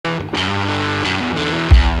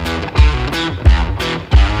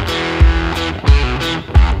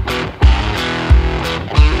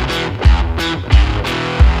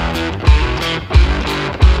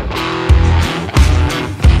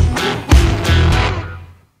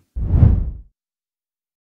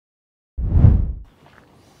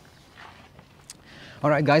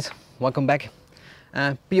Alright guys, welcome back.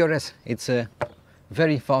 PRS, it's a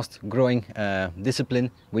very fast growing discipline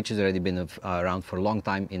which has already been around for a long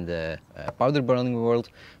time in the powder burning world,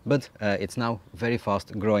 but it's now very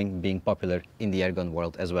fast growing, being popular in the airgun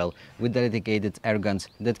world as well, with dedicated airguns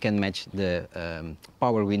that can match the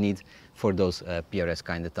power we need for those PRS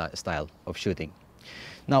kind of style of shooting.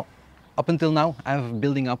 Now, up until now, I've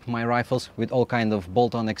building up my rifles with all kind of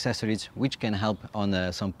bolt-on accessories which can help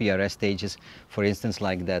on some PRS stages. For instance,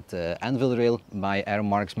 like that anvil rail by Air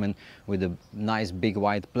Marksman with a nice big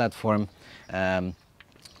wide platform.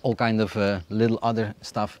 All kind of little other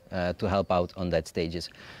stuff to help out on that stages.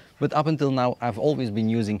 But up until now, I've always been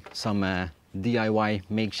using some DIY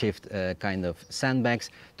makeshift kind of sandbags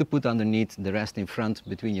to put underneath the rest in front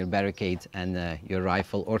between your barricade and your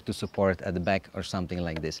rifle, or to support at the back or something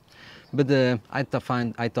like this. But I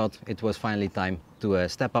thought it was finally time to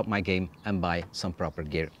step up my game and buy some proper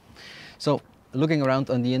gear. So looking around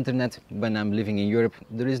on the internet, when I'm living in Europe,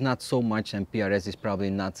 there is not so much, and PRS is probably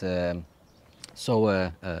not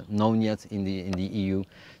so known yet in the EU.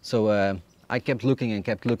 So I kept looking,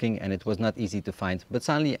 and it was not easy to find. But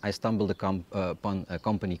suddenly I stumbled upon a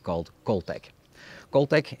company called Cole Tac. Cole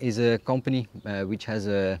Tac is a company which has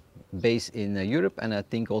a base in Europe, and I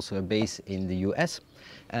think also a base in the US.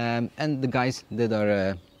 And the guys that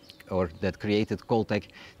are that created Cole Tac,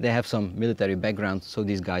 they have some military background, so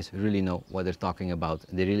these guys really know what they're talking about.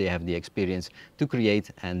 They really have the experience to create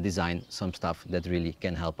and design some stuff that really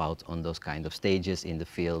can help out on those kind of stages in the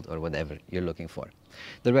field or whatever you're looking for.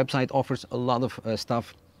 Their website offers a lot of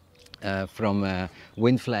stuff, from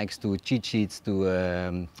wind flags to cheat sheets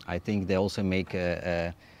to I think they also make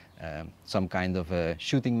some kind of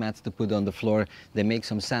shooting mats to put on the floor. They make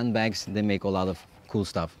some sandbags, they make a lot of cool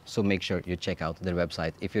stuff. So make sure you check out their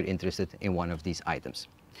website if you're interested in one of these items.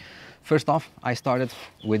 First off, I started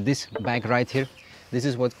with this bag right here. This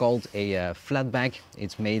is what's called a flat bag.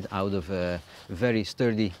 It's made out of a very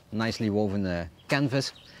sturdy, nicely woven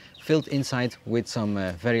canvas, filled inside with some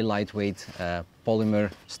very lightweight polymer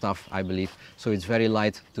stuff, I believe. So it's very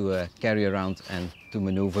light to carry around and to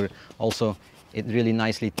maneuver. Also, it really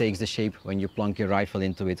nicely takes the shape when you plunk your rifle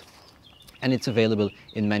into it. And it's available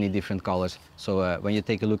in many different colors. So when you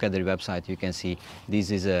take a look at their website, you can see this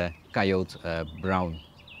is a coyote brown,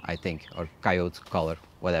 I think, or coyote color,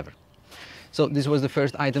 whatever. So this was the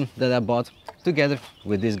first item that I bought, together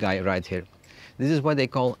with this guy right here. This is what they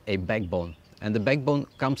call a backbone. And the backbone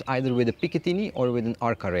comes either with a Picatinny or with an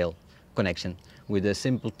Arca rail connection, with a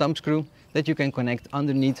simple thumb screw that you can connect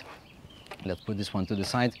underneath. Let's put this one to the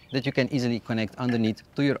side, that you can easily connect underneath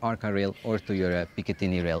to your Arca rail or to your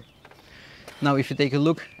Picatinny rail. Now, if you take a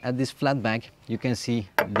look at this flat bag, you can see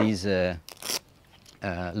these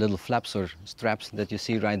little flaps or straps that you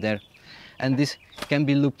see right there. And this can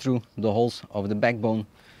be looped through the holes of the backbone,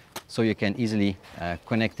 so you can easily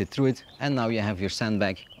connect it through it. And now you have your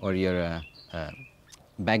sandbag or your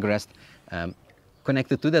backrest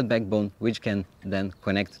connected to that backbone, which can then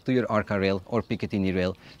connect to your Arca rail or Picatinny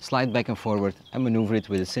rail, slide back and forward and maneuver it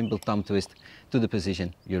with a simple thumb twist to the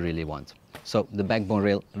position you really want. So the backbone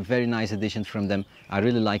rail, very nice addition from them. I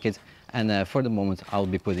really like it, and for the moment I'll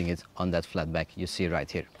be putting it on that flat bag you see right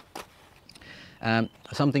here.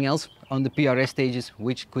 Something else on the PRS stages,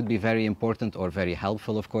 which could be very important or very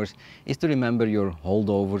helpful, of course, is to remember your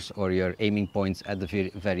holdovers or your aiming points at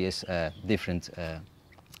the various different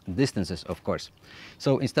distances, of course.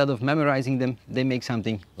 So instead of memorizing them, they make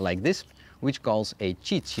something like this, which calls a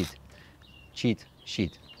cheat sheet. Cheat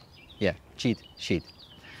sheet. Yeah, cheat sheet.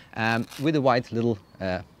 With a white little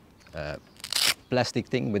plastic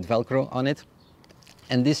thing with Velcro on it.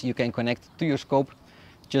 And this you can connect to your scope,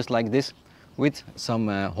 just like this, with some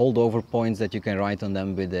holdover points that you can write on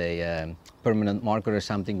them with a permanent marker or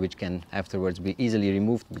something, which can afterwards be easily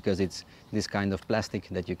removed because it's this kind of plastic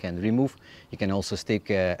that you can remove. You can also stick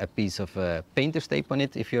a piece of painter's tape on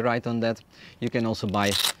it if you write on that. You can also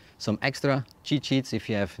buy some extra cheat sheets if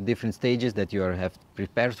you have different stages that you have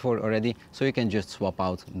prepared for already, so you can just swap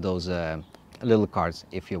out those little cards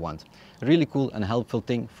if you want. Really cool and helpful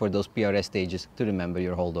thing for those PRS stages to remember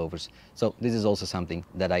your holdovers. So this is also something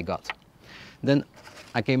that I got. Then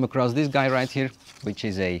I came across this guy right here, which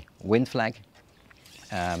is a wind flag.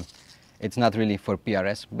 It's not really for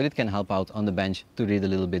PRS, but it can help out on the bench to read a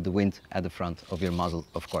little bit the wind at the front of your muzzle,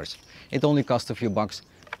 of course. It only costs a few bucks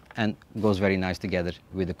and goes very nice together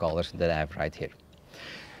with the colors that I have right here.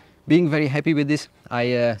 Being very happy with this,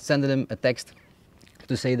 I sent them a text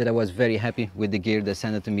to say that I was very happy with the gear they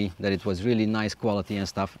sent it to me, that it was really nice quality and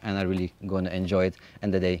stuff, and I really gonna enjoy it,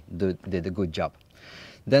 and that they did a good job.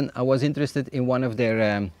 Then I was interested in one of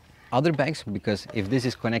their other bags, because if this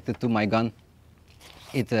is connected to my gun,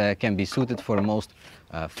 It can be suited for most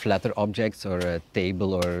flatter objects, or a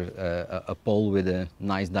table, or a pole with a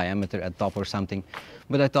nice diameter at top or something.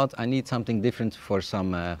 But I thought I need something different for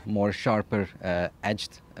some more sharper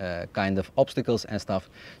edged kind of obstacles and stuff.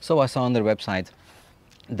 So I saw on their website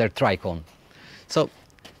their tricone. So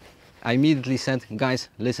I immediately said, guys,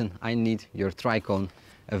 listen, I need your tricone.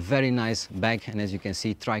 A very nice bag, and as you can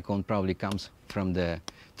see, tricone probably comes from the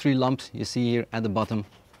 3 lumps you see here at the bottom.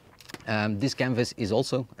 This canvas is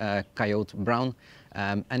also coyote brown,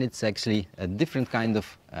 and it's actually a different kind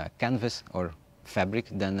of canvas or fabric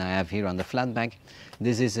than I have here on the flat bag.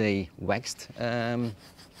 This is a waxed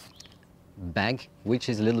bag, which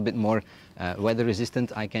is a little bit more weather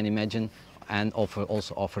resistant, I can imagine, and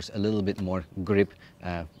also offers a little bit more grip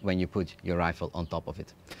when you put your rifle on top of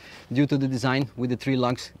it. Due to the design with the 3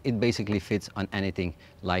 lugs, it basically fits on anything.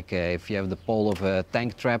 Like if you have the pole of a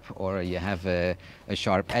tank trap, or you have a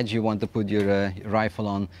sharp edge you want to put your rifle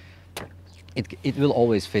on, it will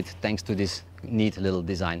always fit thanks to this neat little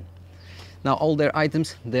design. Now all their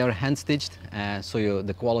items, they are hand stitched, so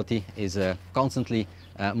the quality is constantly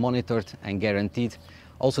monitored and guaranteed.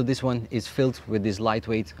 Also, this one is filled with this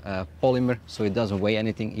lightweight polymer, so it doesn't weigh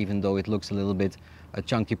anything, even though it looks a little bit a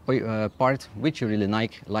chunky part, which you really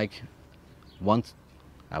want,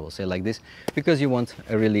 I will say like this, because you want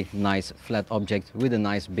a really nice flat object with a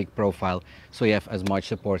nice big profile, so you have as much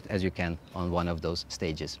support as you can on one of those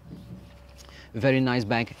stages. Very nice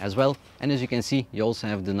bag as well, and as you can see, you also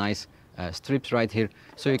have the nice strips right here,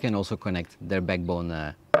 so you can also connect their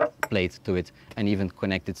backbone plate to it, and even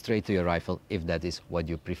connect it straight to your rifle if that is what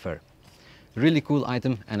you prefer. Really cool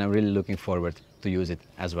item, and I'm really looking forward to use it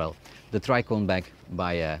as well. The tricone bag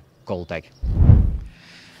by Cole Tac.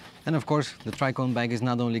 And of course, the tricone bag is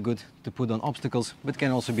not only good to put on obstacles, but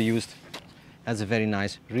can also be used as a very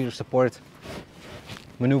nice rear support.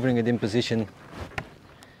 Maneuvering it in position,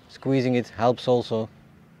 squeezing it helps also,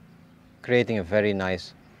 creating a very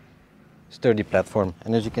nice sturdy platform.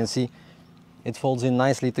 And as you can see, it folds in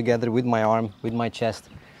nicely together with my arm, with my chest.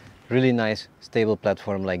 Really nice, stable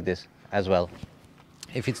platform like this as well.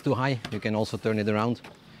 If it's too high, you can also turn it around,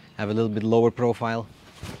 have a little bit lower profile.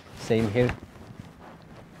 Same here.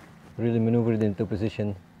 Really maneuver it into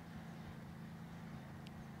position.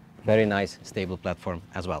 Very nice, stable platform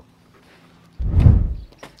as well.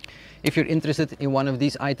 If you're interested in one of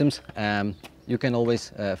these items, you can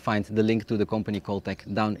always find the link to the company Cole Tac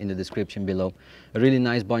down in the description below. A really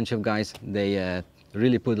nice bunch of guys. They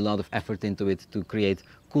really put a lot of effort into it to create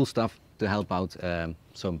cool stuff to help out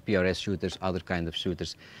some PRS shooters, other kind of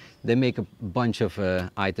shooters. They make a bunch of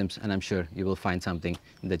items, and I'm sure you will find something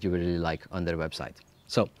that you will really like on their website.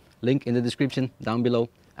 So, link in the description down below.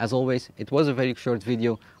 As always, it was a very short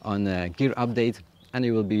video on gear update, and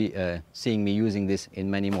you will be seeing me using this in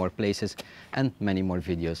many more places and many more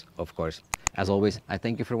videos, of course. As always, I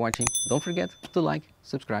thank you for watching. Don't forget to like,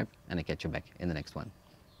 subscribe, and I'll catch you back in the next one.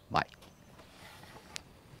 Bye.